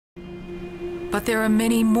But there are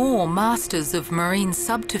many more masters of marine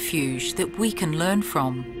subterfuge that we can learn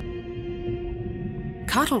from.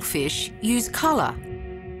 Cuttlefish use colour,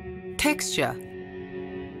 texture,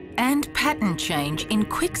 and pattern change in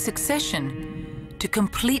quick succession to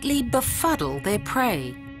completely befuddle their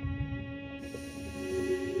prey.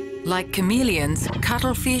 Like chameleons,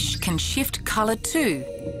 cuttlefish can shift colour too,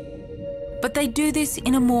 but they do this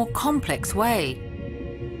in a more complex way.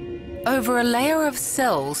 Over a layer of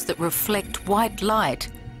cells that reflect white light,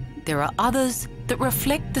 there are others that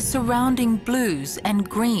reflect the surrounding blues and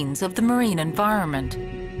greens of the marine environment.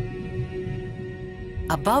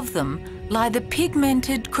 Above them lie the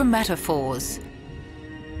pigmented chromatophores.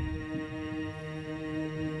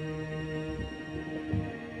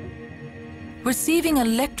 Receiving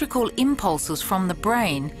electrical impulses from the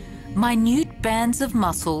brain, minute bands of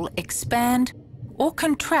muscle expand or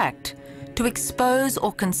contract to expose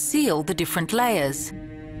or conceal the different layers.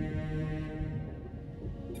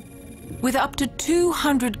 With up to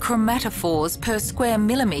 200 chromatophores per square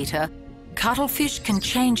millimetre, cuttlefish can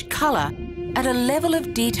change colour at a level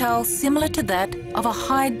of detail similar to that of a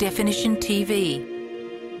high-definition TV.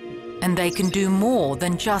 And they can do more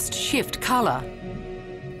than just shift colour.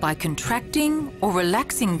 By contracting or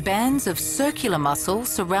relaxing bands of circular muscle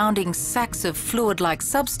surrounding sacs of fluid-like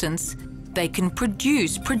substance, they can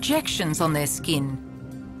produce projections on their skin.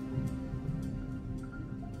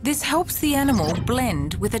 This helps the animal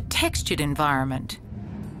blend with a textured environment.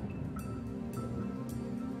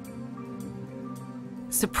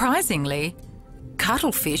 Surprisingly,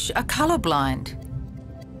 cuttlefish are colourblind.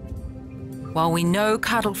 While we know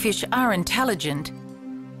cuttlefish are intelligent,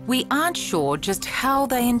 we aren't sure just how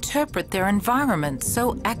they interpret their environment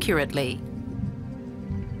so accurately.